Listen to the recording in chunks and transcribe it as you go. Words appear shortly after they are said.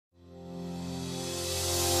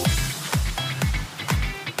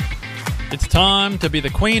It's time to be the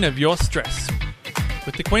queen of your stress.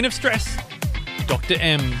 With the Queen of Stress, Dr.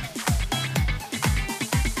 M.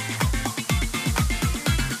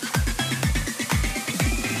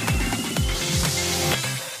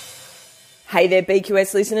 Hey there,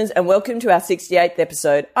 BQS listeners, and welcome to our 68th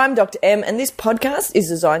episode. I'm Dr. M, and this podcast is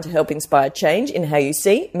designed to help inspire change in how you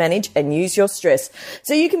see, manage, and use your stress,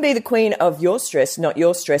 so you can be the queen of your stress, not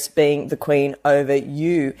your stress being the queen over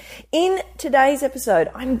you. In today's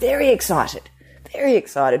episode, I'm very excited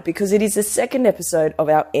because it is the second episode of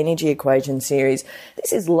our energy equation series.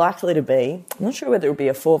 This is likely to be, I'm not sure whether it'll be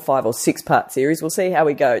a 4, 5 or 6 part series. We'll see how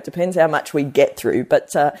we go. It depends how much we get through,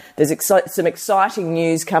 but there's some exciting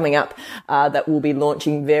news coming up that we'll be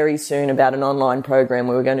launching very soon about an online program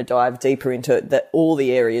where we're going to dive deeper into all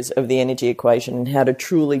the areas of the energy equation and how to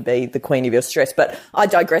truly be the queen of your stress. But I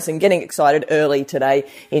digress. I'm getting excited early today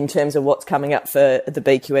in terms of what's coming up for the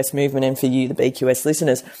BQS movement and for you, the BQS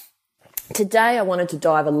listeners. Today, I wanted to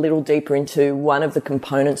dive a little deeper into one of the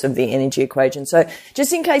components of the energy equation. So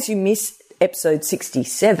just in case you missed episode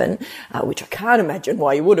 67, which I can't imagine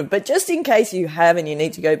why you would have, but just in case you have and you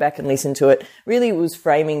need to go back and listen to it, really was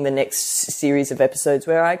framing the next series of episodes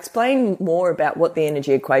where I explain more about what the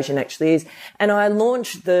energy equation actually is. And I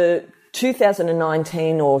launched the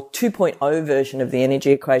 2019 or 2.0 version of the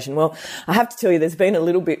energy equation. Well, I have to tell you, there's been a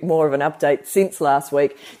little bit more of an update since last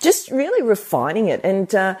week, just really refining it.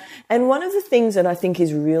 And one of the things that I think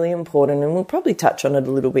is really important, and we'll probably touch on it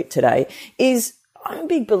a little bit today, is I'm a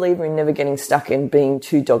big believer in never getting stuck in being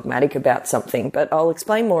too dogmatic about something, but I'll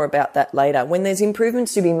explain more about that later. When there's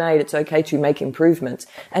improvements to be made, it's okay to make improvements,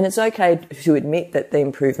 and it's okay to admit that the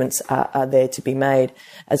improvements are there to be made.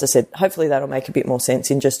 As I said, hopefully that'll make a bit more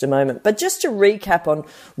sense in just a moment. But just to recap on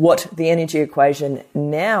what the energy equation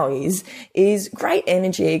now is great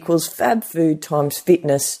energy equals fab food times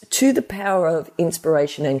fitness to the power of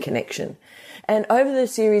inspiration and connection. And over the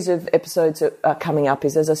series of episodes that are coming up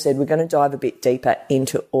is, as I said, we're going to dive a bit deeper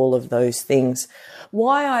into all of those things.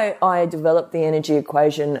 Why I developed the energy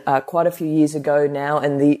equation quite a few years ago now,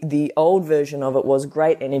 and the old version of it was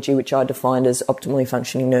great energy, which I defined as optimally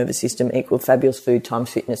functioning nervous system equal fabulous food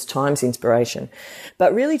times fitness times inspiration.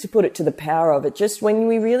 But really to put it to the power of it, just when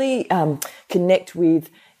we really connect with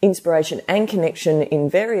inspiration and connection in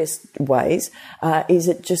various ways,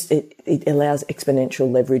 it allows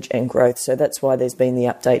exponential leverage and growth. So that's why there's been the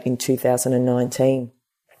update in 2019.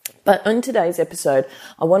 But on today's episode,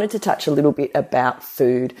 I wanted to touch a little bit about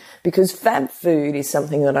food, because fab food is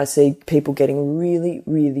something that I see people getting really,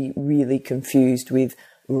 really, really confused with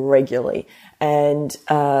regularly. And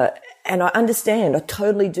I understand, I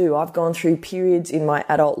totally do. I've gone through periods in my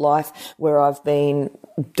adult life where I've been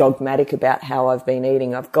dogmatic about how I've been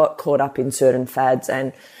eating. I've got caught up in certain fads,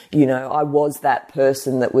 and, you know, I was that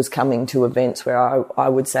person that was coming to events where I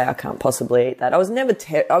would say I can't possibly eat that. I was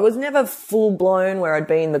never full blown where I'd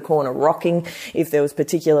be in the corner rocking if there was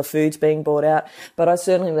particular foods being brought out, but I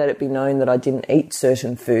certainly let it be known that I didn't eat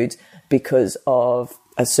certain foods because of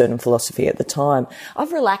a certain philosophy at the time.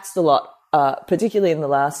 I've relaxed a lot, particularly in the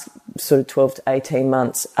last sort of 12 to 18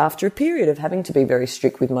 months after a period of having to be very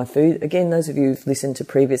strict with my food. Again, those of you who've listened to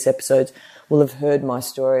previous episodes will have heard my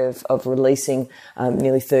story of releasing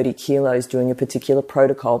nearly 30 kilos doing a particular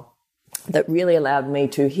protocol that really allowed me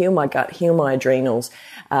to heal my gut, heal my adrenals,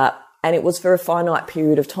 and it was for a finite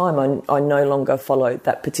period of time. I no longer followed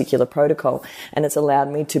that particular protocol, and it's allowed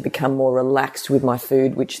me to become more relaxed with my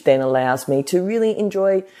food, which then allows me to really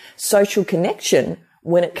enjoy social connection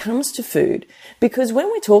when it comes to food. Because when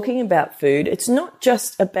we're talking about food, it's not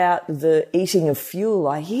just about the eating of fuel.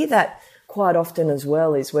 I hear that quite often as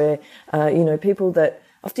well, is where, people that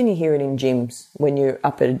often you hear it in gyms when you're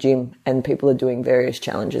up at a gym and people are doing various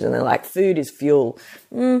challenges and they're like, food is fuel.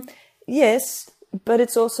 Yes, but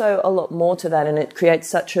it's also a lot more to that, and it creates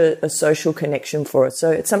such a social connection for us. So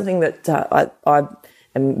it's something that I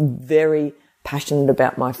am very passionate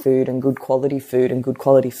about, my food and good quality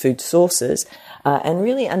food sources, and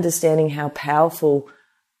really understanding how powerful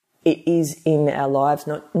it is in our lives,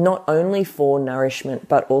 not only for nourishment,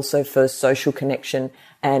 but also for social connection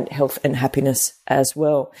and health and happiness as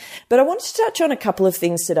well. But I wanted to touch on a couple of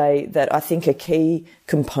things today that I think are key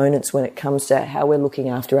components when it comes to how we're looking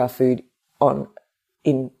after our food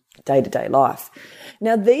in day-to-day life.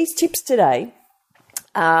 Now, these tips today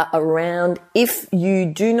around if you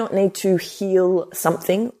do not need to heal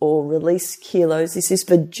something or release kilos. This is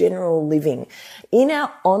for general living. In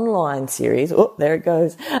our online series, on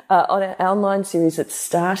our online series that's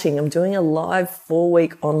starting, I'm doing a live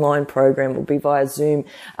 4-week online program. It will be via Zoom.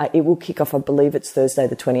 It will kick off, I believe it's Thursday,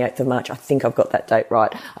 the 28th of March. I think I've got that date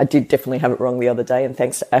right. I did definitely have it wrong the other day, and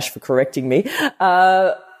thanks to Ash for correcting me.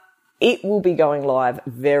 it will be going live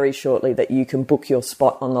very shortly that you can book your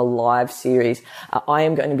spot on the live series. I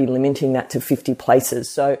am going to be limiting that to 50 places.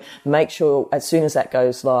 So make sure as soon as that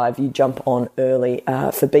goes live, you jump on early.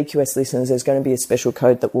 For BQS listeners, there's going to be a special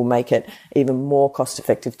code that will make it even more cost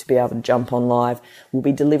effective to be able to jump on live. We'll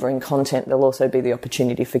be delivering content. There'll also be the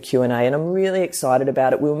opportunity for Q&A, and I'm really excited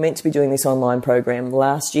about it. We were meant to be doing this online program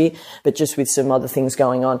last year, but just with some other things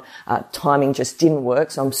going on, timing just didn't work.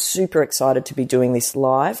 So I'm super excited to be doing this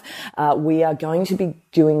live. We are going to be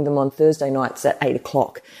doing them on Thursday nights at 8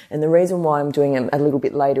 o'clock. And the reason why I'm doing them a little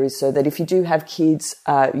bit later is so that if you do have kids,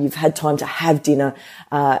 you've had time to have dinner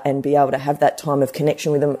and be able to have that time of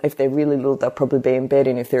connection with them. If they're really little, they'll probably be in bed,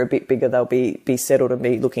 and if they're a bit bigger, they'll be settled and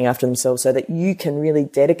be looking after themselves, so that you can really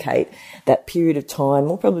dedicate that period of time.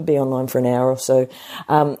 We'll probably be online for an hour or so,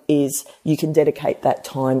 is you can dedicate that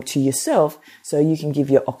time to yourself so you can give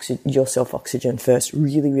yourself oxygen first.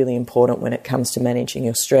 Really, really important when it comes to managing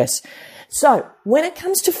your stress. So when it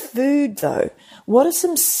comes to food, though, what are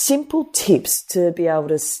some simple tips to be able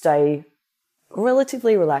to stay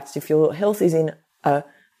relatively relaxed if your health is in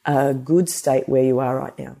a good state where you are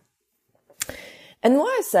right now? And why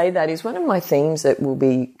I say that is one of my themes that will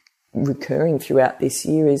be recurring throughout this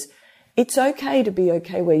year is it's okay to be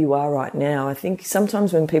okay where you are right now. I think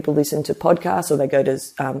sometimes when people listen to podcasts or they go to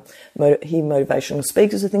hear motivational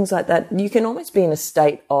speakers or things like that, you can almost be in a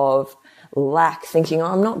state of lack, thinking,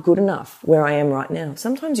 I'm not good enough where I am right now.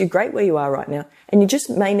 Sometimes you're great where you are right now, and you just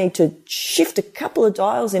may need to shift a couple of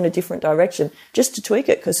dials in a different direction just to tweak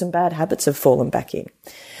it, because some bad habits have fallen back in.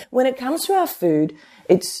 When it comes to our food,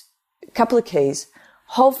 it's a couple of keys.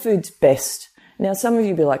 Whole food's best. Now, some of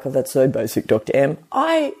you be like, oh, that's so basic, Dr. M.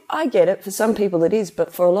 I get it. For some people it is,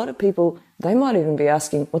 but for a lot of people, they might even be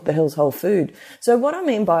asking, what the hell's whole food? So what I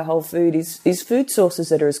mean by whole food is food sources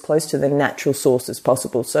that are as close to the natural source as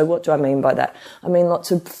possible. So what do I mean by that? I mean lots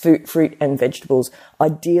of fruit and vegetables,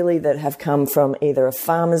 ideally that have come from either a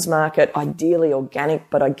farmer's market, ideally organic,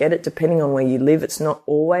 but I get it, depending on where you live, it's not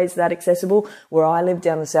always that accessible. Where I live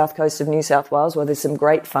down the south coast of New South Wales, where there's some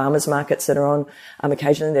great farmers markets that are on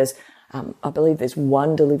occasionally. There's I believe there's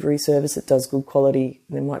one delivery service that does good quality.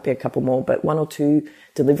 There might be a couple more, but one or two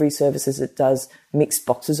delivery services that does mixed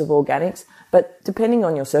boxes of organics. But depending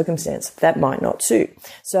on your circumstance, that might not suit.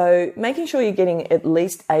 So making sure you're getting at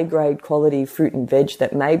least A-grade quality fruit and veg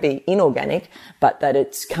that may be inorganic, but that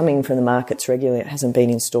it's coming from the markets regularly. It hasn't been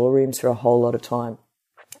in storerooms for a whole lot of time.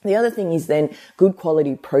 The other thing is then good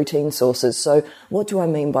quality protein sources. So what do I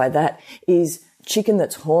mean by that is chicken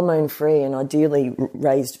that's hormone-free and ideally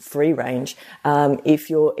raised free range. If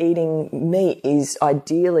you're eating meat, is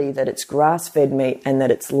ideally that it's grass-fed meat and that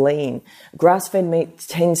it's lean. Grass-fed meat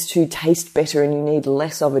tends to taste better and you need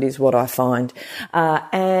less of it, is what I find.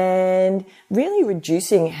 And really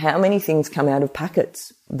reducing how many things come out of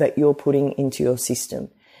packets that you're putting into your system.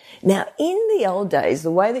 Now, in the old days,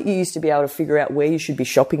 the way that you used to be able to figure out where you should be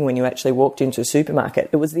shopping when you actually walked into a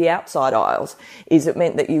supermarket, it was the outside aisles. It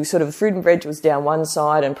meant that you sort of, fruit and veg was down one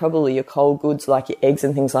side and probably your cold goods like your eggs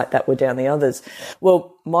and things like that were down the others.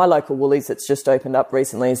 Well, my local Woolies that's just opened up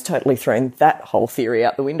recently has totally thrown that whole theory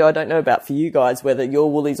out the window. I don't know about for you guys, whether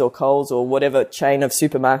your Woolies or Coles or whatever chain of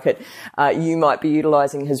supermarket you might be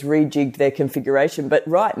utilising has rejigged their configuration. But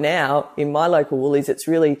right now, in my local Woolies, it's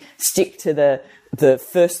really stick to the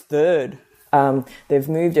first third. They've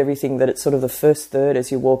moved everything that it's sort of the first third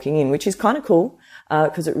as you're walking in, which is kind of cool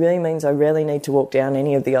because it really means I rarely need to walk down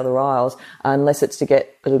any of the other aisles unless it's to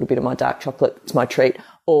get a little bit of my dark chocolate. It's my treat.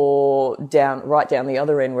 Or right down the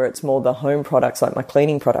other end where it's more the home products like my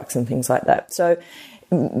cleaning products and things like that. So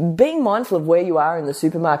being mindful of where you are in the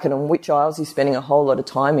supermarket and which aisles you're spending a whole lot of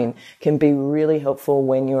time in can be really helpful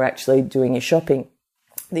when you're actually doing your shopping.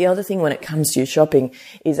 The other thing when it comes to your shopping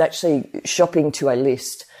is actually shopping to a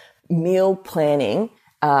list. Meal planning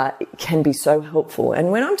can be so helpful.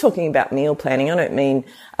 And when I'm talking about meal planning, I don't mean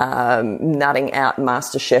nutting out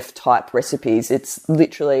MasterChef type recipes. It's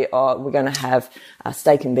literally, we're going to have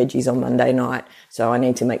steak and veggies on Monday night, so I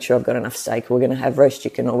need to make sure I've got enough steak. We're going to have roast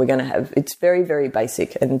chicken, or we're going to have, it's very, very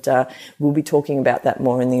basic. And we'll be talking about that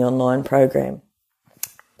more in the online program.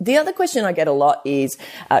 The other question I get a lot is,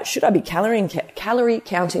 should I be calorie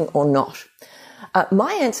counting or not?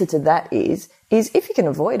 My answer to that is if you can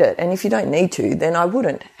avoid it, and if you don't need to, then I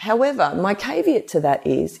wouldn't. However, my caveat to that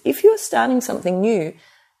is if you're starting something new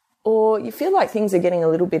or you feel like things are getting a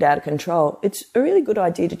little bit out of control, it's a really good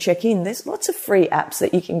idea to check in. There's lots of free apps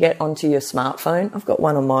that you can get onto your smartphone. I've got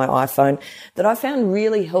one on my iPhone that I found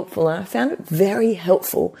really helpful, and I found it very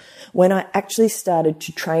helpful when I actually started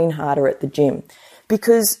to train harder at the gym.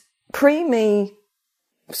 Because pre-me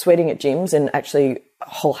sweating at gyms and actually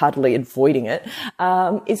wholeheartedly avoiding it,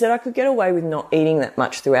 is that I could get away with not eating that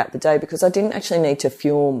much throughout the day because I didn't actually need to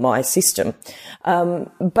fuel my system.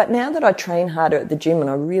 But now that I train harder at the gym and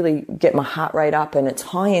I really get my heart rate up and it's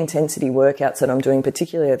high intensity workouts that I'm doing,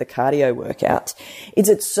 particularly the cardio workouts,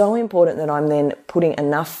 it's so important that I'm then putting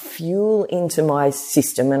enough fuel into my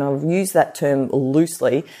system, and I've used that term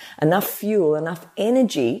loosely, enough fuel, enough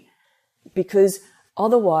energy, because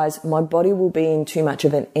otherwise my body will be in too much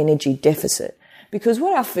of an energy deficit. Because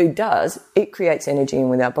what our food does, it creates energy in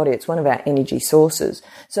with our body. It's one of our energy sources.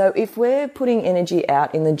 So if we're putting energy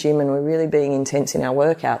out in the gym and we're really being intense in our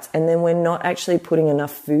workouts, and then we're not actually putting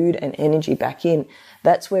enough food and energy back in,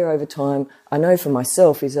 that's where over time, I know for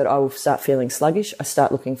myself, is that I will start feeling sluggish. I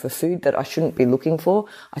start looking for food that I shouldn't be looking for.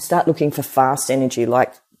 I start looking for fast energy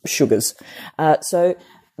like sugars. So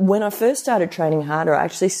when I first started training harder, I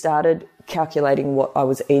actually started calculating what I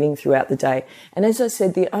was eating throughout the day. And as I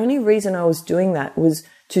said, the only reason I was doing that was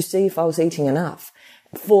to see if I was eating enough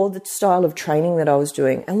for the style of training that I was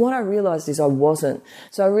doing. And what I realized is I wasn't.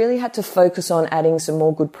 So I really had to focus on adding some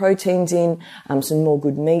more good proteins in, some more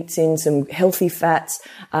good meats in, some healthy fats,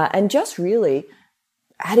 and just really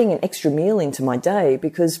adding an extra meal into my day,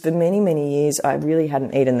 because for many, many years, I really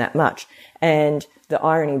hadn't eaten that much. And the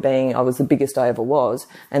irony being I was the biggest I ever was,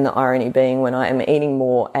 and the irony being when I am eating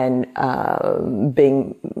more and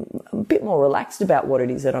being a bit more relaxed about what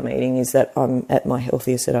it is that I'm eating, is that I'm at my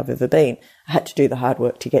healthiest that I've ever been. I had to do the hard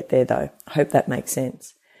work to get there, though. I hope that makes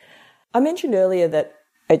sense. I mentioned earlier that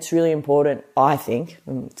it's really important, I think,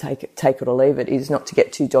 and take it or leave it, is not to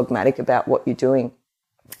get too dogmatic about what you're doing,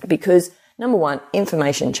 because number one,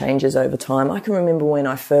 information changes over time. I can remember when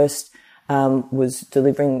I first was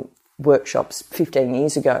delivering workshops 15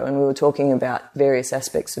 years ago, and we were talking about various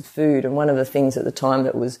aspects of food, and one of the things at the time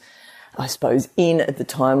that was, I suppose, in at the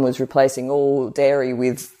time was replacing all dairy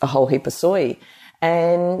with a whole heap of soy.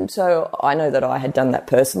 And so I know that I had done that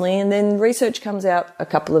personally, and then research comes out a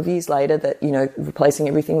couple of years later that, replacing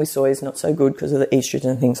everything with soy is not so good because of the estrogen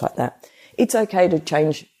and things like that. It's okay to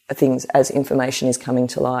change things as information is coming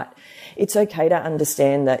to light. It's okay to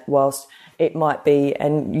understand that whilst it might be,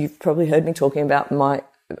 and you've probably heard me talking about my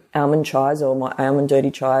almond chais or my almond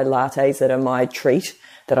dirty chai lattes that are my treat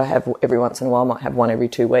that I have every once in a while, might have one every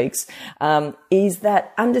 2 weeks, is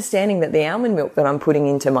that understanding that the almond milk that I'm putting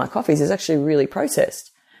into my coffees is actually really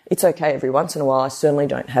processed. It's okay every once in a while. I certainly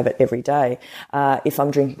don't have it every day. If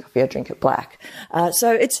I'm drinking coffee, I drink it black.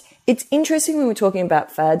 So it's interesting when we're talking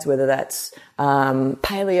about fads, whether that's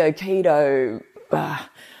paleo, keto,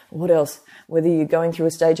 what else? Whether you're going through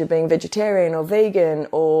a stage of being vegetarian or vegan,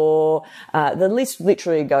 or the list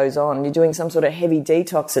literally goes on. You're doing some sort of heavy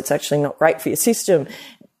detox that's actually not great for your system,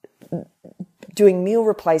 doing meal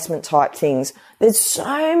replacement type things. There's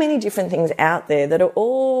so many different things out there that are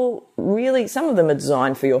all really, some of them are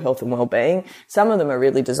designed for your health and well-being. Some of them are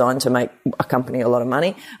really designed to make a company a lot of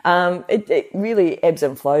money. It really ebbs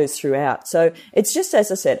and flows throughout. So it's just,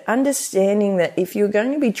 as I said, understanding that if you're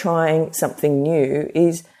going to be trying something new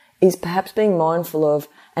is perhaps being mindful of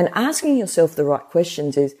and asking yourself the right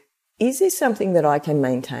questions is this something that I can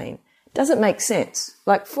maintain? Does it make sense?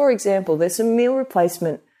 Like, for example, there's some meal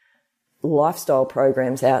replacement lifestyle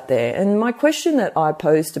programs out there. And my question that I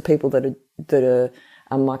pose to people that are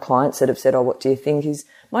my clients that have said, what do you think, is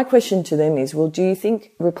my question to them is, well, do you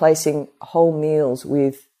think replacing whole meals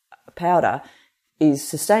with powder is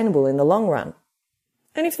sustainable in the long run?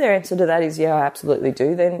 And if their answer to that is, yeah, I absolutely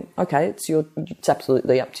do, then okay, it's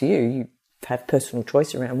absolutely up to you. You have personal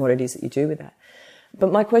choice around what it is that you do with that.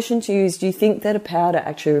 But my question to you is, do you think that a powder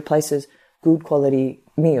actually replaces good quality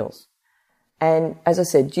meals? And as I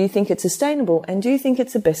said, do you think it's sustainable, and do you think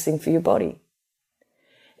it's the best thing for your body?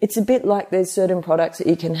 It's a bit like there's certain products that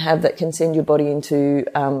you can have that can send your body into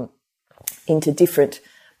different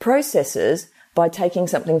processes by taking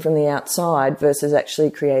something from the outside versus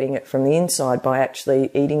actually creating it from the inside by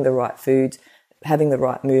actually eating the right foods, having the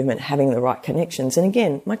right movement, having the right connections. And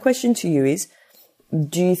again, my question to you is,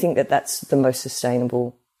 do you think that that's the most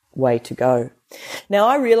sustainable way to go? Now,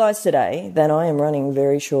 I realise today that I am running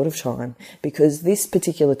very short of time, because this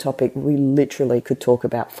particular topic we literally could talk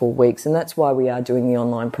about for weeks, and that's why we are doing the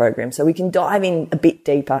online program, so we can dive in a bit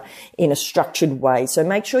deeper in a structured way. So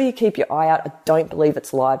make sure you keep your eye out. I don't believe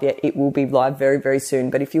it's live yet. It will be live very, very soon.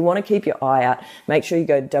 But if you want to keep your eye out, make sure you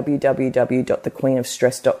go to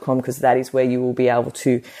www.thequeenofstress.com, because that is where you will be able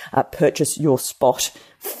to purchase your spot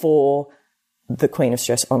for the Queen of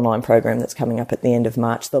Stress online program that's coming up at the end of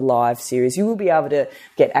March, the live series. You will be able to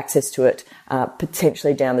get access to it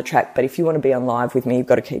potentially down the track, but if you want to be on live with me, you've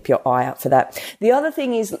got to keep your eye out for that. The other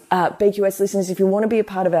thing is, BQS listeners, if you want to be a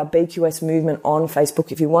part of our BQS movement on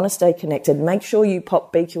Facebook, if you want to stay connected, make sure you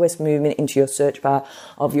pop BQS movement into your search bar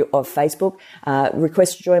of Facebook.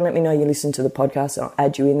 Request to join, let me know you listen to the podcast, and I'll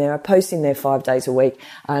add you in there. I post in there 5 days a week,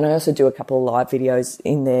 and I also do a couple of live videos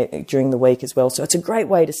in there during the week as well. So it's a great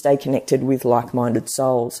way to stay connected with like-minded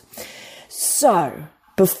souls. So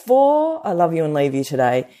before I love you and leave you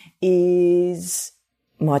today is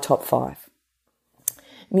my top 5.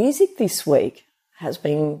 Music this week has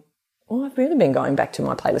been, well, I've really been going back to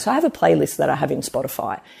my playlist. I have a playlist that I have in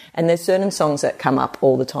Spotify, and there's certain songs that come up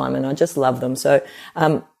all the time, and I just love them. So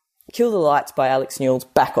Kill the Lights by Alex Newell's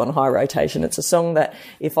back on high rotation. It's a song that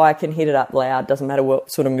if I can hit it up loud, doesn't matter what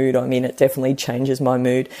sort of mood I'm in, it definitely changes my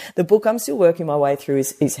mood. The book I'm still working my way through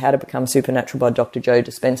is How to Become Supernatural by Dr. Joe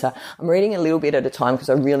Dispenza. I'm reading a little bit at a time because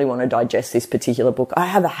I really want to digest this particular book. I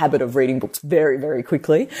have a habit of reading books very, very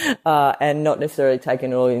quickly and not necessarily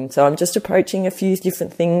taking it all in. So I'm just approaching a few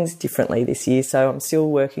different things differently this year. So I'm still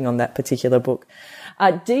working on that particular book.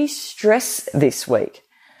 De-stress this week.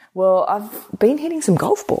 Well, I've been hitting some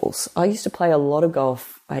golf balls. I used to play a lot of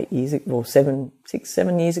golf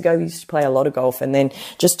 7 years ago. We used to play a lot of golf, and then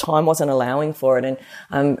just time wasn't allowing for it. And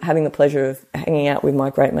I'm having the pleasure of hanging out with my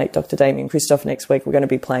great mate, Dr. Damien Christoph, next week. We're going to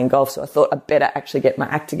be playing golf. So I thought I'd better actually get my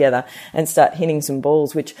act together and start hitting some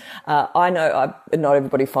balls, which I know not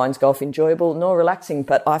everybody finds golf enjoyable nor relaxing,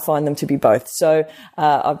 but I find them to be both. So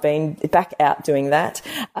I've been back out doing that.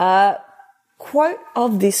 Quote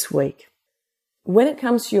of this week. When it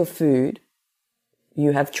comes to your food,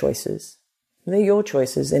 you have choices. They're your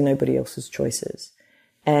choices. They're nobody else's choices.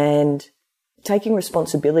 And taking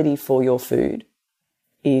responsibility for your food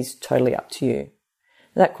is totally up to you.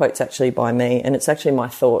 That quote's actually by me, and it's actually my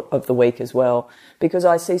thought of the week as well, because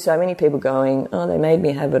I see so many people going, oh, they made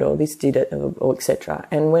me have it, or this did it, or etc.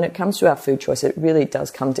 And when it comes to our food choice, it really does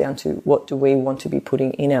come down to what do we want to be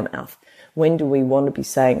putting in our mouth? When do we want to be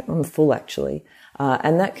saying, I'm full actually?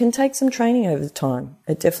 And that can take some training over time.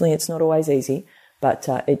 It's not always easy, but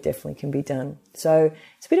it definitely can be done. So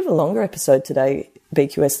it's a bit of a longer episode today,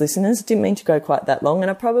 BQS listeners. Didn't mean to go quite that long.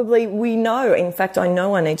 And I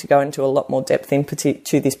know I need to go into a lot more depth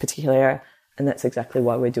to this particular area. And that's exactly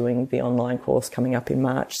why we're doing the online course coming up in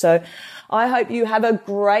March. So I hope you have a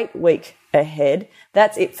great week ahead.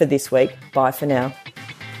 That's it for this week. Bye for now.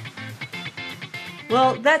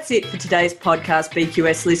 Well, that's it for today's podcast,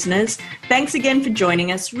 BQS listeners. Thanks again for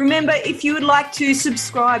joining us. Remember, if you would like to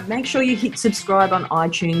subscribe, make sure you hit subscribe on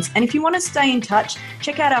iTunes. And if you want to stay in touch,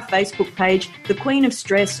 check out our Facebook page, The Queen of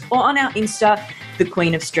Stress, or on our Insta, The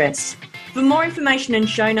Queen of Stress. For more information and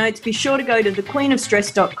show notes, be sure to go to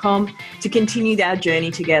thequeenofstress.com to continue our journey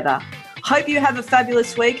together. Hope you have a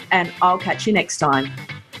fabulous week, and I'll catch you next time.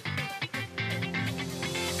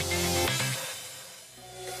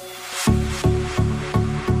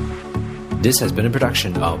 This has been a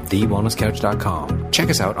production of TheWellnessCouch.com. Check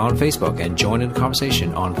us out on Facebook and join in the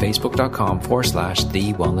conversation on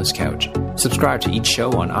Facebook.com/TheWellnessCouch. Subscribe to each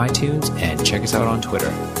show on iTunes and check us out on Twitter.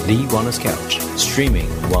 The Wellness Couch, streaming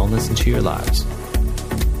wellness into your lives.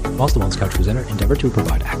 Whilst the Wellness Couch presenter endeavor to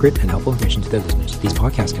provide accurate and helpful information to their listeners, these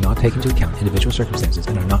podcasts cannot take into account individual circumstances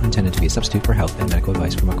and are not intended to be a substitute for health and medical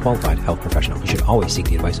advice from a qualified health professional. You should always seek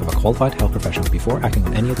the advice of a qualified health professional before acting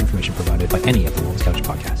on any of the information provided by any of the Wellness Couch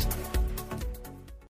podcasts.